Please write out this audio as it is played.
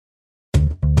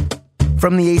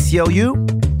From the ACLU,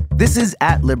 this is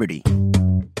At Liberty.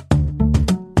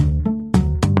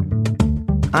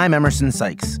 I'm Emerson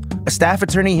Sykes, a staff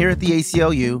attorney here at the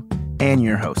ACLU and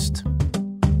your host.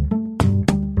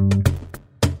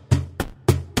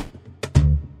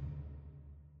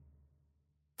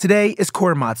 Today is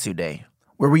Korematsu Day,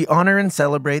 where we honor and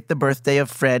celebrate the birthday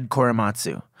of Fred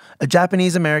Korematsu, a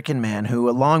Japanese-American man who,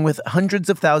 along with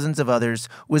hundreds of thousands of others,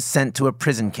 was sent to a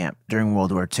prison camp during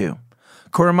World War II.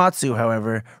 Korematsu,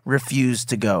 however, refused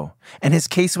to go, and his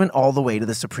case went all the way to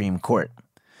the Supreme Court.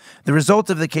 The result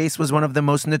of the case was one of the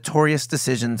most notorious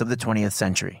decisions of the 20th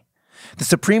century. The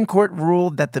Supreme Court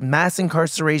ruled that the mass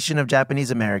incarceration of Japanese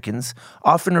Americans,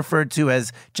 often referred to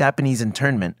as Japanese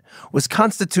internment, was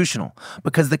constitutional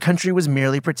because the country was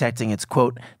merely protecting its,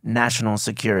 quote, national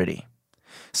security.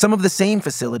 Some of the same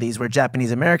facilities where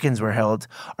Japanese Americans were held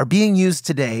are being used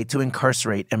today to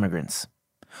incarcerate immigrants.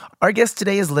 Our guest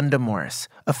today is Linda Morris,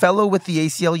 a fellow with the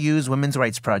ACLU's Women's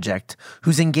Rights Project,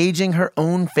 who's engaging her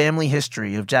own family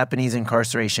history of Japanese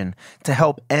incarceration to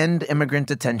help end immigrant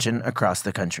detention across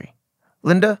the country.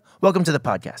 Linda, welcome to the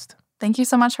podcast. Thank you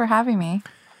so much for having me.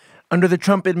 Under the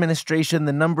Trump administration,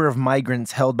 the number of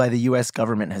migrants held by the U.S.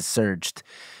 government has surged.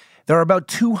 There are about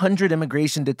 200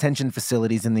 immigration detention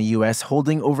facilities in the U.S.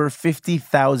 holding over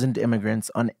 50,000 immigrants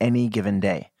on any given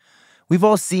day. We've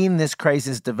all seen this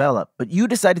crisis develop, but you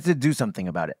decided to do something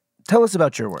about it. Tell us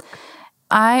about your work.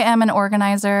 I am an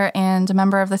organizer and a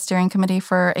member of the steering committee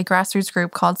for a grassroots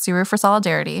group called Suru for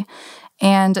Solidarity.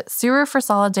 And Suru for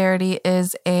Solidarity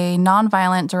is a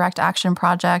nonviolent direct action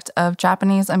project of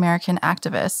Japanese American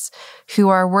activists who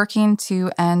are working to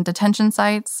end detention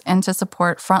sites and to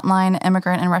support frontline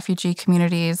immigrant and refugee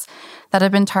communities that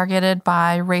have been targeted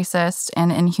by racist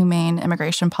and inhumane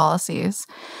immigration policies.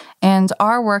 And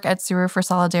our work at Suru for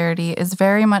Solidarity is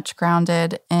very much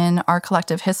grounded in our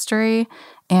collective history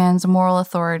and moral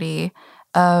authority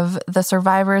of the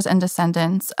survivors and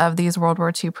descendants of these World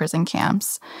War II prison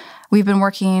camps. We've been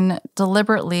working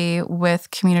deliberately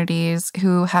with communities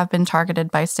who have been targeted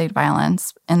by state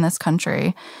violence in this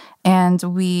country. And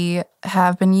we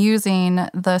have been using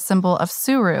the symbol of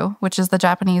suru, which is the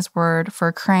Japanese word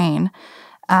for crane,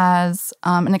 as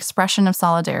an expression of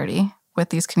solidarity with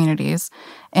these communities.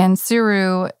 And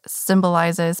suru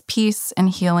symbolizes peace and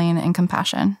healing and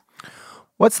compassion.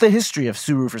 What's the history of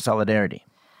Suru for Solidarity?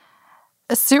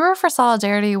 Suru for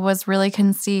Solidarity was really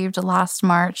conceived last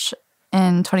March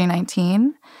in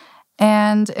 2019,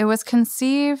 and it was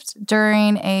conceived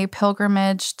during a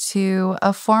pilgrimage to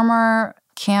a former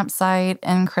campsite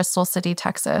in Crystal City,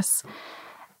 Texas,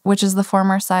 which is the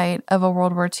former site of a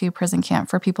World War II prison camp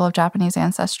for people of Japanese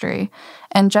ancestry.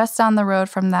 And just down the road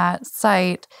from that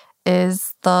site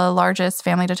is the largest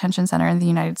family detention center in the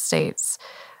United States,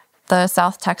 the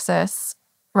South Texas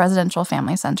Residential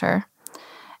Family Center.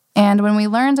 And when we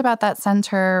learned about that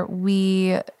center,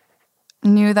 we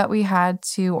knew that we had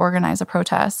to organize a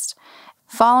protest.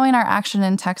 Following our action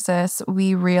in Texas,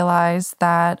 we realized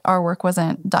that our work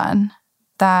wasn't done,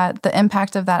 that the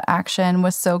impact of that action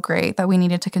was so great that we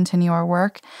needed to continue our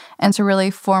work and to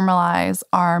really formalize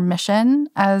our mission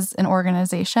as an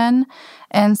organization.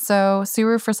 And so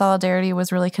Suru for Solidarity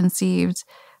was really conceived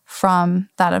from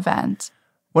that event.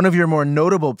 One of your more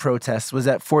notable protests was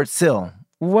at Fort Sill.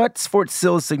 What's Fort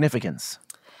Sill's significance?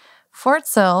 Fort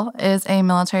Sill is a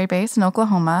military base in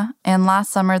Oklahoma, and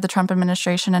last summer the Trump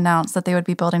administration announced that they would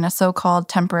be building a so-called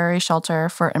temporary shelter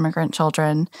for immigrant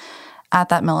children at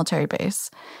that military base.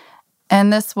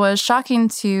 And this was shocking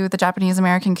to the Japanese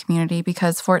American community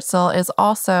because Fort Sill is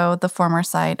also the former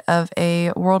site of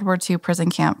a World War II prison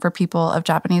camp for people of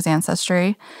Japanese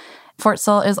ancestry. Fort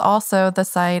Sill is also the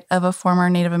site of a former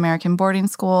Native American boarding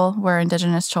school where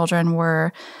indigenous children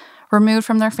were removed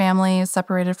from their families,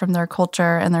 separated from their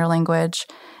culture and their language.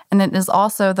 And it is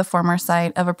also the former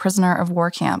site of a prisoner of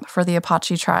war camp for the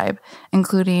Apache tribe,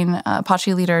 including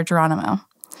Apache leader Geronimo.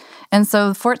 And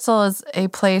so Fort Sill is a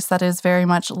place that is very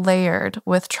much layered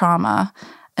with trauma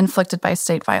inflicted by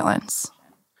state violence.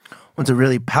 Well, it's a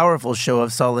really powerful show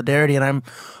of solidarity, and I'm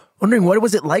wondering, what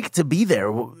was it like to be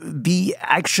there, be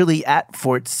actually at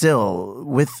Fort Sill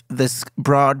with this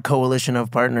broad coalition of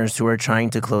partners who are trying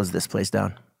to close this place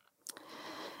down?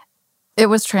 It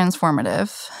was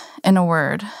transformative, in a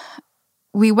word.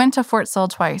 We went to Fort Sill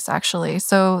twice, actually.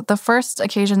 So the first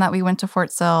occasion that we went to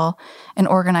Fort Sill and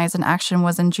organized an action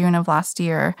was in June of last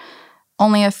year,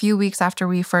 only a few weeks after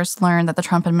we first learned that the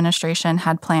Trump administration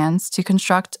had plans to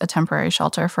construct a temporary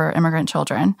shelter for immigrant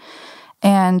children.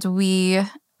 And we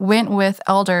went with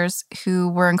elders who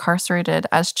were incarcerated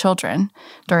as children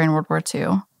during World War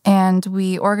II. And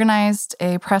we organized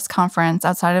a press conference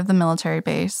outside of the military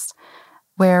base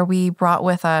where we brought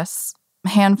with us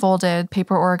hand-folded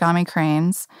paper origami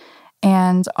cranes,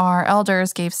 and our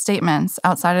elders gave statements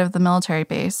outside of the military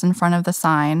base in front of the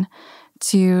sign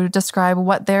to describe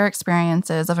what their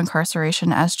experiences of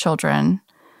incarceration as children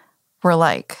were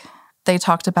like. They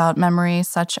talked about memories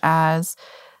such as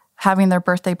having their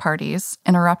birthday parties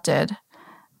interrupted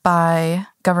by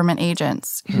government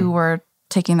agents who were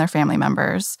taking their family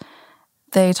members.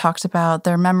 They talked about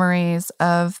their memories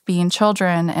of being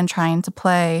children and trying to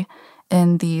play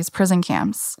in these prison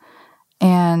camps.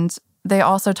 And they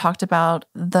also talked about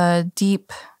the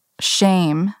deep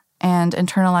shame and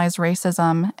internalized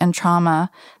racism and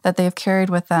trauma that they've carried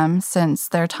with them since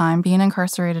their time being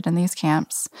incarcerated in these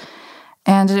camps.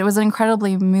 And it was an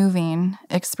incredibly moving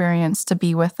experience to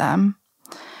be with them.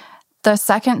 The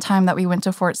second time that we went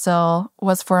to Fort Sill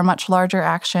was for a much larger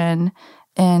action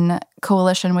in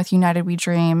coalition with United We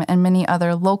Dream and many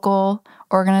other local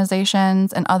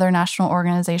organizations and other national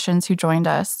organizations who joined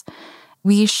us.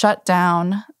 We shut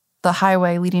down the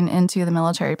highway leading into the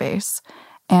military base,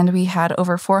 and we had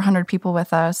over 400 people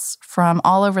with us from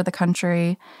all over the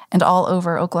country and all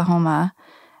over Oklahoma.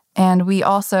 And we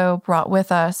also brought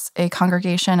with us a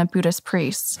congregation of Buddhist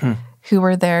priests who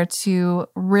were there to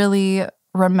really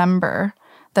remember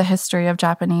the history of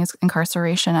Japanese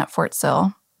incarceration at Fort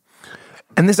Sill.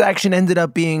 And this action ended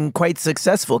up being quite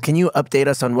successful. Can you update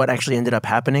us on what actually ended up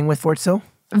happening with Fort Sill?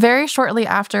 Very shortly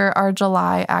after our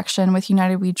July action with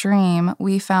United We Dream,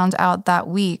 we found out that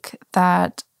week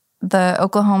that the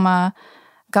Oklahoma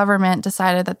government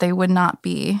decided that they would not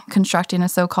be constructing a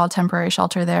so-called temporary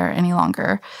shelter there any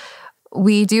longer.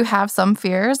 We do have some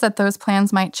fears that those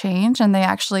plans might change and they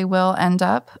actually will end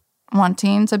up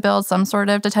wanting to build some sort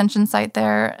of detention site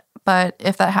there. But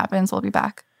if that happens, we'll be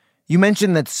back. You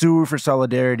mentioned that Suru for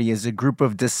Solidarity is a group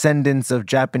of descendants of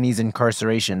Japanese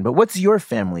incarceration, but what's your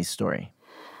family's story?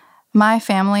 My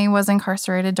family was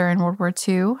incarcerated during World War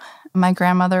II. My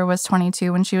grandmother was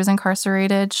 22 when she was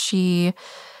incarcerated. She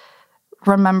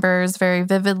remembers very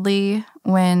vividly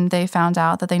when they found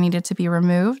out that they needed to be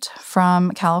removed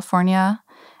from California.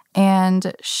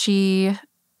 And she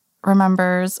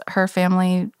remembers her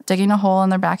family digging a hole in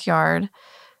their backyard,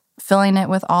 filling it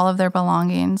with all of their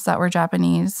belongings that were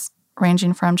Japanese,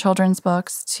 ranging from children's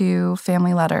books to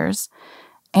family letters,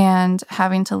 and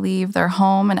having to leave their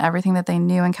home and everything that they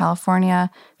knew in California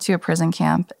to a prison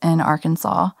camp in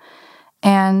Arkansas.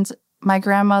 And my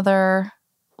grandmother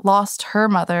lost her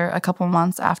mother a couple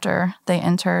months after they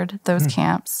entered those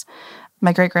camps.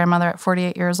 My great-grandmother at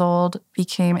 48 years old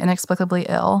became inexplicably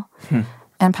ill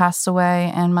and passed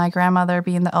away. And my grandmother,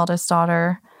 being the eldest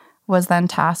daughter, was then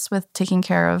tasked with taking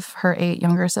care of her 8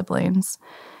 younger siblings.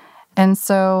 And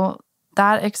so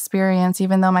that experience,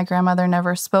 even though my grandmother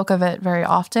never spoke of it very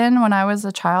often when I was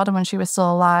a child and when she was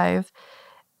still alive,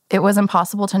 it was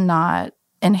impossible to not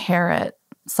inherit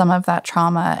some of that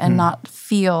trauma and not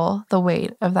feel the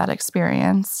weight of that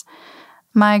experience.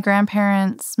 My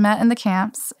grandparents met in the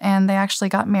camps, and they actually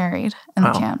got married in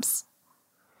the camps.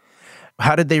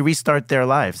 How did they restart their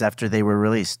lives after they were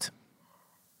released?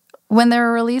 When they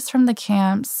were released from the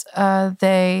camps,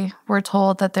 they were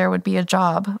told that there would be a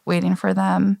job waiting for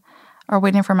them, or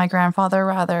waiting for my grandfather,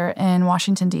 rather, in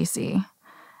Washington, D.C.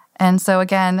 And so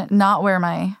again, not where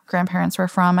my grandparents were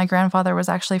from. My grandfather was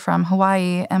actually from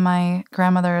Hawaii, and my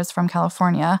grandmother is from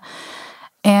California.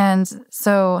 And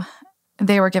so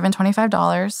they were given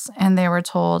 $25, and they were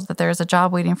told that there's a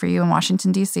job waiting for you in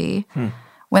Washington, D.C.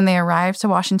 When they arrived to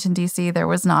Washington, D.C., there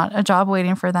was not a job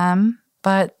waiting for them,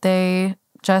 but they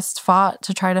just fought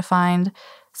to try to find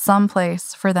some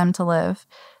place for them to live.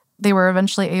 They were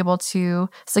eventually able to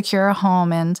secure a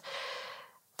home, and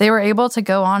they were able to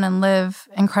go on and live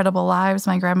incredible lives.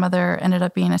 My grandmother ended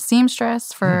up being a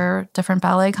seamstress for different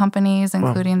ballet companies,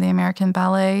 including the American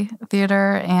Ballet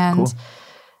Theater. And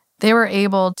they were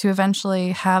able to eventually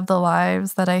have the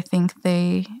lives that I think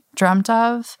they dreamt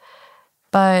of.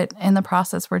 But in the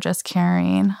process, we're just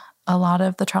carrying a lot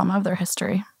of the trauma of their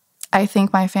history. I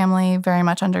think my family very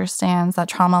much understands that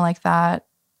trauma like that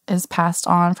is passed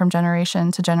on from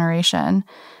generation to generation.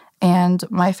 And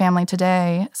my family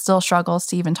today still struggles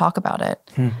to even talk about it.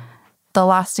 The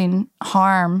lasting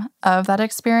harm of that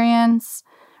experience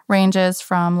ranges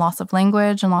from loss of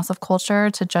language and loss of culture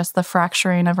to just the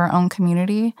fracturing of our own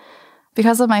community.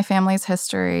 Because of my family's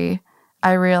history,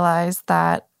 I realized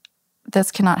that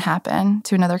this cannot happen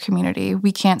to another community.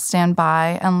 We can't stand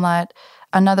by and let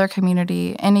another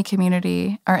community,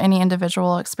 or any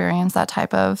individual experience that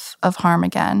type of harm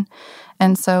again.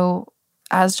 And so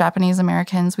as Japanese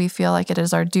Americans, we feel like it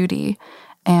is our duty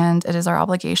and it is our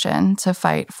obligation to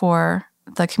fight for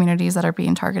the communities that are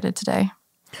being targeted today.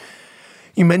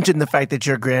 You mentioned the fact that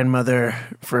your grandmother,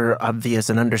 for obvious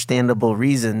and understandable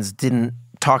reasons, didn't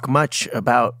talk much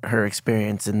about her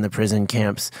experience in the prison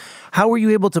camps. How were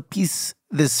you able to piece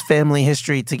this family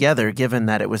history together, given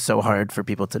that it was so hard for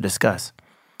people to discuss?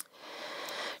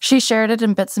 She shared it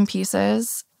in bits and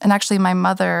pieces. And actually, my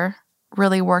mother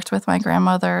really worked with my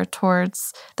grandmother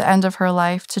towards the end of her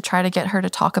life to try to get her to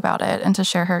talk about it and to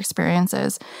share her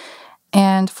experiences.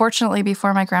 And fortunately,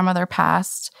 before my grandmother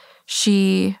passed,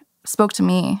 she spoke to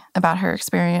me about her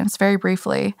experience very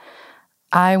briefly.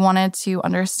 I wanted to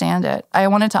understand it. I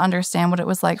wanted to understand what it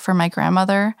was like for my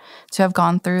grandmother to have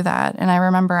gone through that. And I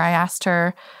remember I asked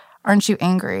her, "Aren't you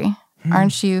angry?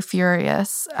 Aren't you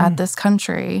furious at this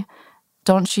country?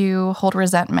 Don't you hold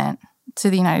resentment to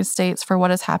the United States for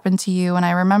what has happened to you?" And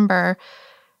I remember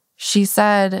she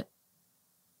said,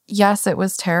 "Yes, it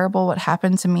was terrible what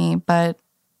happened to me, but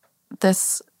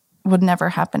this would never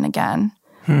happen again."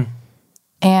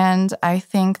 And I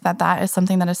think that that is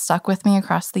something that has stuck with me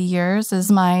across the years,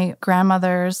 is my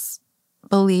grandmother's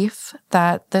belief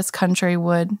that this country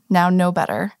would now know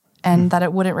better and that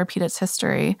it wouldn't repeat its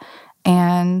history.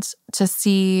 And to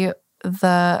see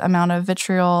the amount of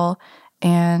vitriol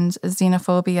and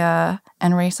xenophobia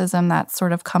and racism that's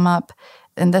sort of come up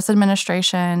in this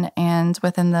administration and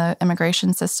within the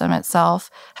immigration system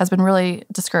itself has been really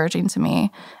discouraging to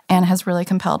me and has really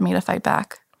compelled me to fight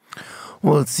back.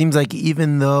 Well, it seems like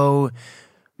even though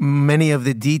many of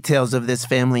the details of this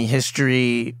family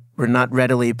history were not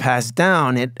readily passed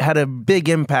down, it had a big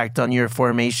impact on your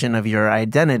formation of your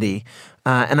identity.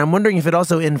 And I'm wondering if it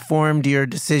also informed your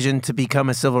decision to become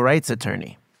a civil rights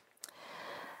attorney.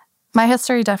 My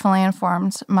history definitely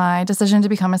informed my decision to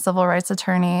become a civil rights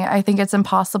attorney. I think it's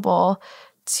impossible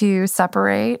to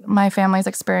separate my family's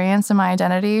experience and my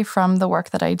identity from the work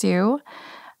that I do.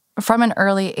 From an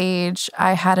early age,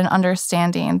 I had an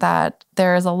understanding that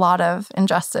there is a lot of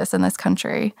injustice in this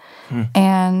country.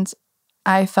 And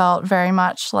I felt very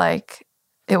much like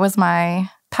it was my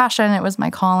passion, it was my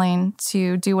calling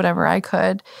to do whatever I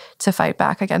could to fight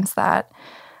back against that.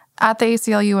 At the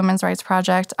ACLU Women's Rights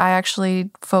Project, I actually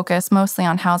focus mostly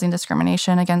on housing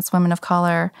discrimination against women of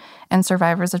color and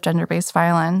survivors of gender-based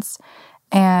violence.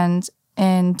 And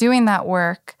in doing that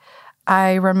work,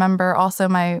 I remember also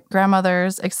my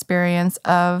grandmother's experience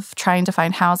of trying to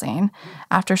find housing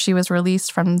after she was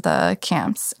released from the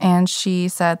camps. And she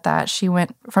said that she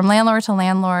went from landlord to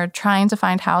landlord trying to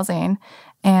find housing,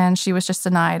 and she was just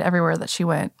denied everywhere that she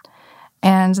went.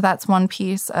 And that's one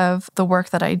piece of the work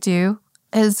that I do,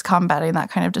 is combating that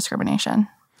kind of discrimination.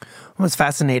 Well, it's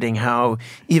fascinating how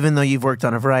even though you've worked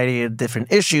on a variety of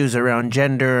different issues around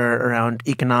gender, around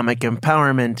economic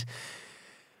empowerment,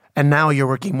 and now you're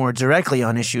working more directly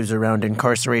on issues around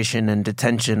incarceration and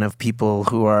detention of people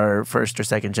who are first or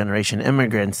second generation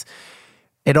immigrants,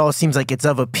 it all seems like it's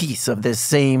of a piece of this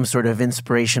same sort of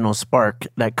inspirational spark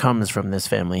that comes from this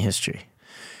family history.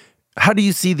 How do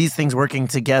you see these things working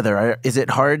together? Is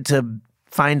it hard to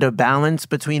find a balance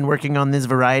between working on this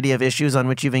variety of issues on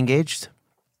which you've engaged?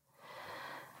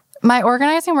 My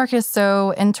organizing work is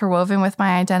so interwoven with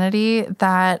my identity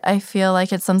that I feel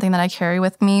like it's something that I carry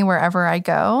with me wherever I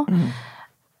go.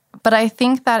 But I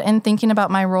think that in thinking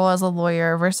about my role as a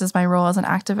lawyer versus my role as an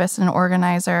activist and an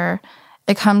organizer,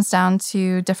 it comes down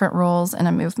to different roles in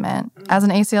a movement. As an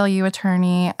ACLU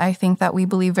attorney, I think that we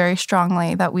believe very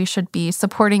strongly that we should be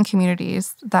supporting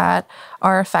communities that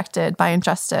are affected by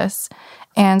injustice.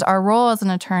 And our role as an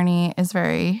attorney is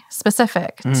very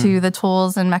specific to the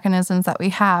tools and mechanisms that we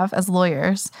have as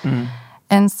lawyers.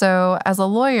 And so as a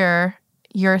lawyer,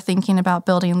 you're thinking about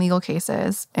building legal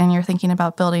cases and you're thinking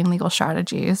about building legal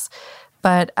strategies.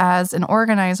 But as an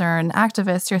organizer and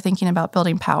activist, you're thinking about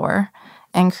building power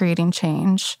and creating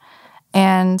change.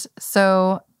 And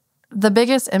so the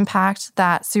biggest impact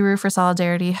that Suru for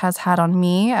Solidarity has had on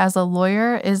me as a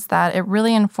lawyer is that it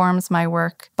really informs my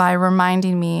work by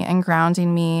reminding me and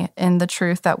grounding me in the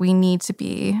truth that we need to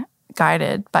be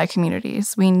guided by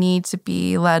communities. We need to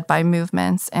be led by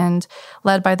movements and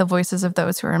led by the voices of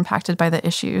those who are impacted by the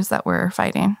issues that we're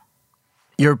fighting.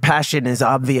 Your passion is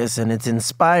obvious and it's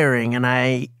inspiring, and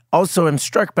I also am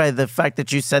struck by the fact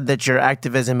that you said that your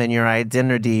activism and your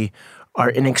identity are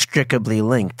inextricably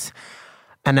linked.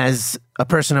 And as a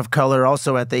person of color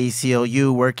also at the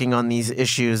ACLU working on these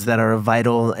issues that are of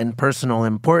vital and personal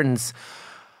importance,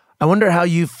 I wonder how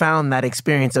you found that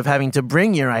experience of having to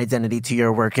bring your identity to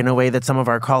your work in a way that some of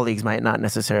our colleagues might not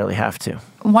necessarily have to.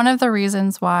 One of the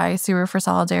reasons why Suru for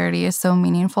Solidarity is so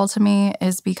meaningful to me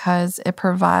is because it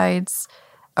provides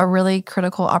a really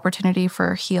critical opportunity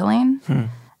for healing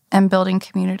and building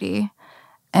community,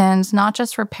 and not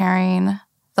just repairing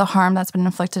the harm that's been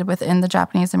inflicted within the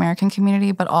Japanese American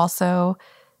community, but also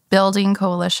building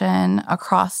coalition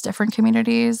across different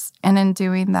communities. And in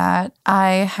doing that,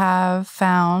 I have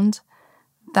found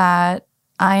that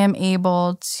I am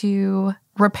able to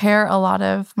repair a lot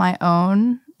of my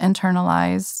own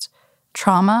internalized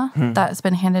trauma that's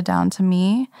been handed down to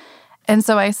me. And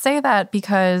so I say that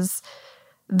because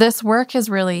this work is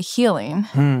really healing.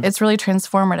 It's really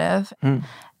transformative.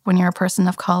 When you're a person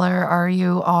of color or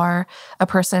you are a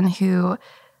person who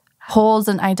holds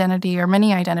an identity or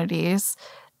many identities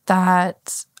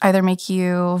that either make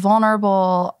you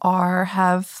vulnerable or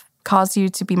have caused you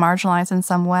to be marginalized in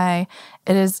some way,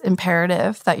 it is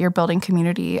imperative that you're building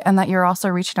community and that you're also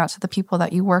reaching out to the people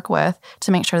that you work with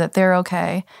to make sure that they're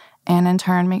okay and in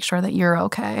turn make sure that you're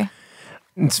okay.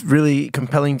 It's really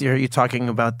compelling to hear you talking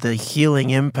about the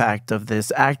healing impact of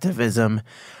this activism.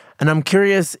 And I'm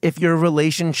curious if your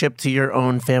relationship to your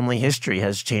own family history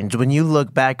has changed. When you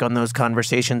look back on those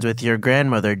conversations with your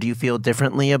grandmother, do you feel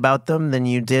differently about them than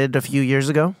you did a few years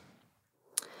ago?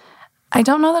 I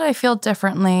don't know that I feel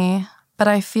differently, but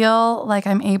I feel like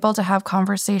I'm able to have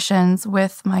conversations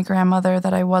with my grandmother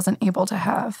that I wasn't able to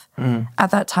have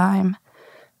at that time.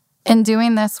 In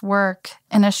doing this work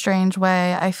in a strange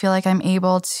way, I feel like I'm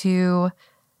able to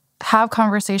have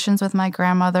conversations with my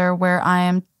grandmother where I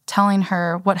am telling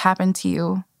her what happened to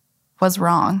you was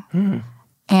wrong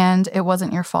and it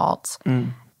wasn't your fault.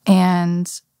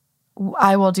 And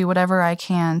I will do whatever I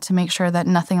can to make sure that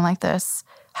nothing like this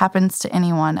happens to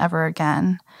anyone ever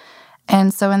again.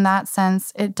 And so in that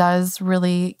sense, it does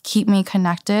really keep me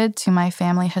connected to my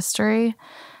family history.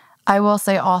 I will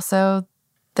say also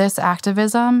this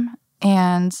activism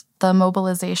and the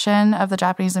mobilization of the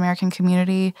Japanese American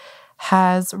community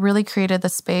has really created the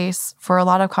space for a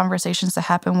lot of conversations to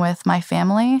happen with my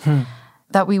family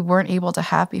that we weren't able to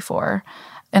have before.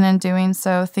 And in doing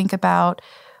so, think about,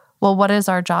 well, what is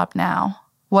our job now?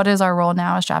 What is our role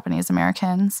now as Japanese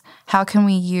Americans? How can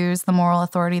we use the moral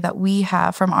authority that we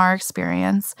have from our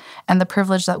experience and the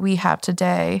privilege that we have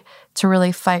today to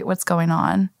really fight what's going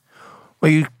on?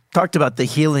 Well, you talked about the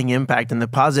healing impact and the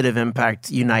positive impact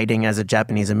uniting as a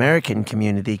Japanese American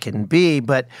community can be,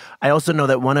 but I also know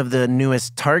that one of the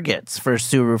newest targets for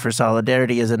Suru for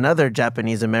Solidarity is another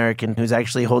Japanese American who's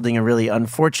actually holding a really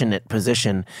unfortunate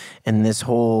position in this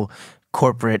whole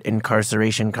corporate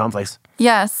incarceration complex.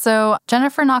 Yes, so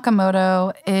Jennifer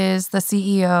Nakamoto is the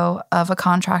CEO of a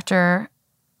contractor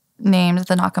named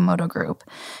the Nakamoto Group.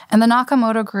 And the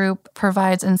Nakamoto Group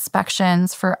provides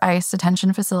inspections for ICE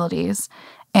detention facilities.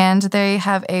 And they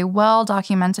have a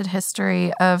well-documented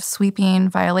history of sweeping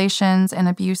violations and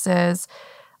abuses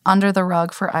under the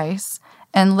rug for ICE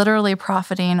and literally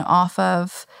profiting off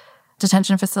of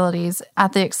detention facilities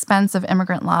at the expense of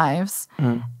immigrant lives.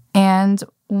 And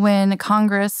when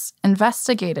Congress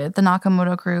investigated the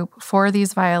Nakamoto Group for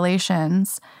these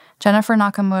violations, Jennifer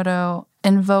Nakamoto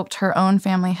invoked her own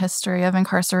family history of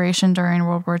incarceration during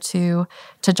World War II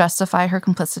to justify her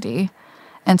complicity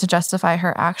and to justify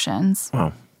her actions.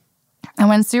 Wow. And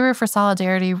when Suru for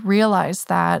Solidarity realized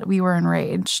that, we were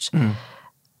enraged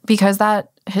because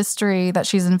that history that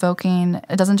she's invoking,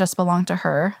 it doesn't just belong to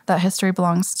her. That history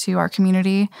belongs to our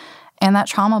community, and that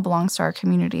trauma belongs to our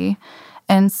community.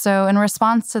 And so in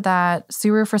response to that,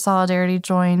 Suru for Solidarity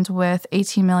joined with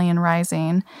 18 Million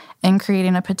Rising in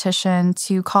creating a petition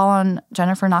to call on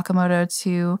Jennifer Nakamoto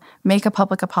to make a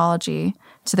public apology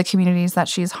to the communities that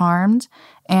she's harmed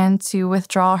and to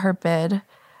withdraw her bid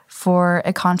for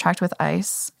a contract with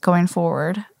ICE going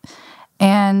forward.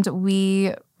 And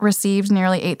we received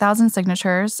nearly 8,000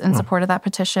 signatures in support of that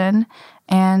petition,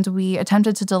 and we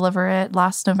attempted to deliver it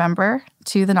last November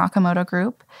to the Nakamoto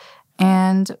Group,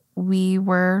 and we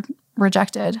were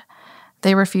rejected.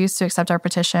 They refused to accept our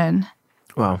petition.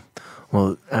 Wow.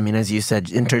 Well, I mean, as you said,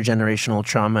 intergenerational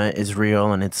trauma is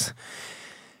real, and it's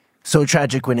so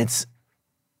tragic when it's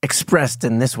expressed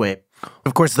in this way.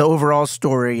 Of course, the overall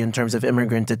story in terms of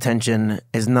immigrant detention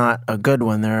is not a good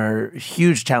one. There are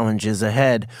huge challenges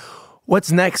ahead.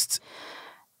 What's next?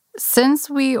 Since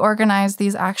we organized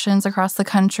these actions across the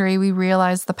country, we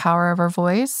realized the power of our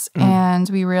voice, and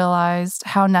we realized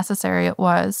how necessary it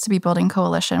was to be building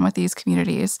coalition with these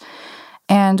communities.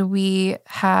 And we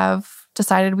have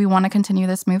decided we want to continue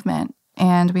this movement,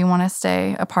 and we want to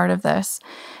stay a part of this.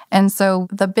 And so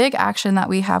the big action that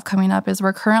we have coming up is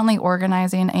we're currently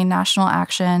organizing a national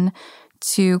action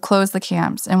to close the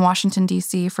camps in Washington,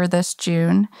 D.C. for this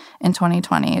June in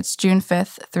 2020. It's June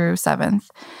 5th through 7th.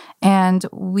 And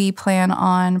we plan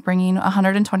on bringing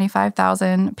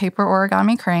 125,000 paper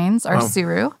origami cranes, or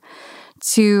Suru,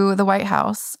 to the White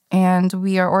House. And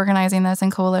we are organizing this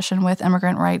in coalition with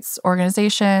immigrant rights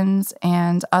organizations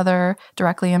and other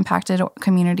directly impacted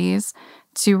communities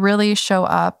to really show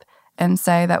up and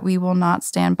say that we will not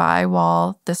stand by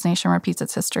while this nation repeats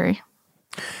its history.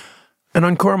 And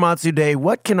on Korematsu Day,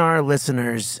 what can our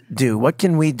listeners do? What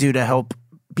can we do to help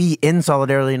be in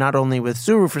solidarity, not only with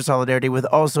Suru for Solidarity, with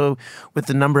also with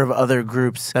the number of other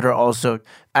groups that are also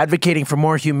advocating for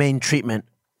more humane treatment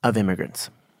of immigrants?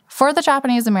 For the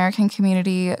Japanese American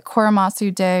community,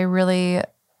 Korematsu Day really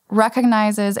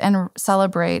recognizes and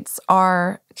celebrates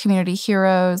our community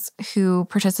heroes who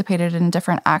participated in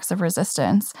different acts of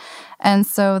resistance. And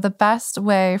so the best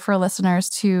way for listeners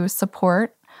to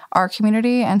support our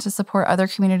community and to support other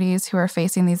communities who are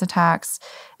facing these attacks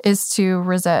is to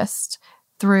resist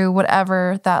through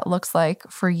whatever that looks like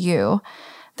for you.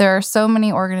 There are so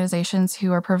many organizations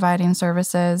who are providing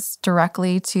services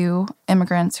directly to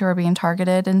immigrants who are being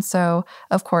targeted. And so,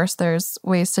 of course, there's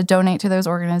ways to donate to those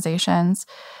organizations.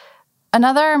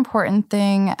 Another important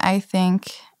thing, I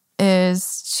think,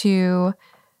 is to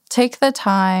take the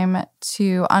time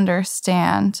to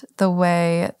understand the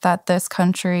way that this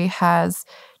country has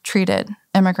treated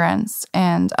immigrants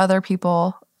and other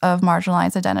people of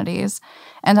marginalized identities,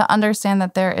 and to understand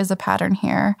that there is a pattern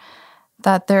here,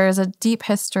 that there is a deep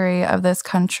history of this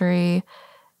country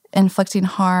inflicting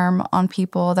harm on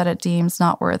people that it deems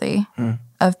not worthy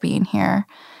of being here.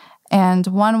 And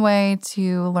one way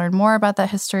to learn more about that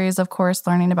history is, of course,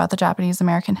 learning about the Japanese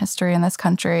American history in this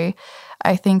country.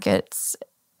 I think it's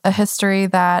a history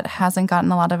that hasn't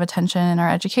gotten a lot of attention in our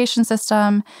education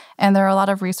system, and there are a lot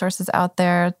of resources out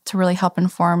there to really help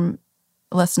inform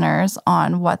listeners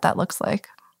on what that looks like.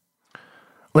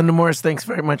 Linda Morris, thanks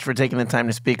very much for taking the time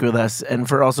to speak with us and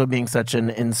for also being such an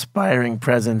inspiring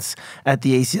presence at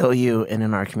the ACLU and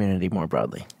in our community more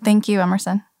broadly. Thank you,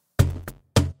 Emerson.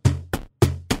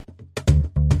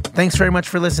 Thanks very much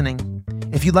for listening.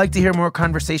 If you'd like to hear more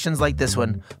conversations like this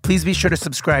one, please be sure to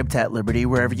subscribe to At Liberty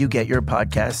wherever you get your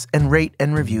podcasts and rate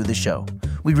and review the show.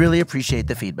 We really appreciate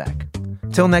the feedback.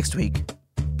 Till next week,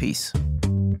 peace.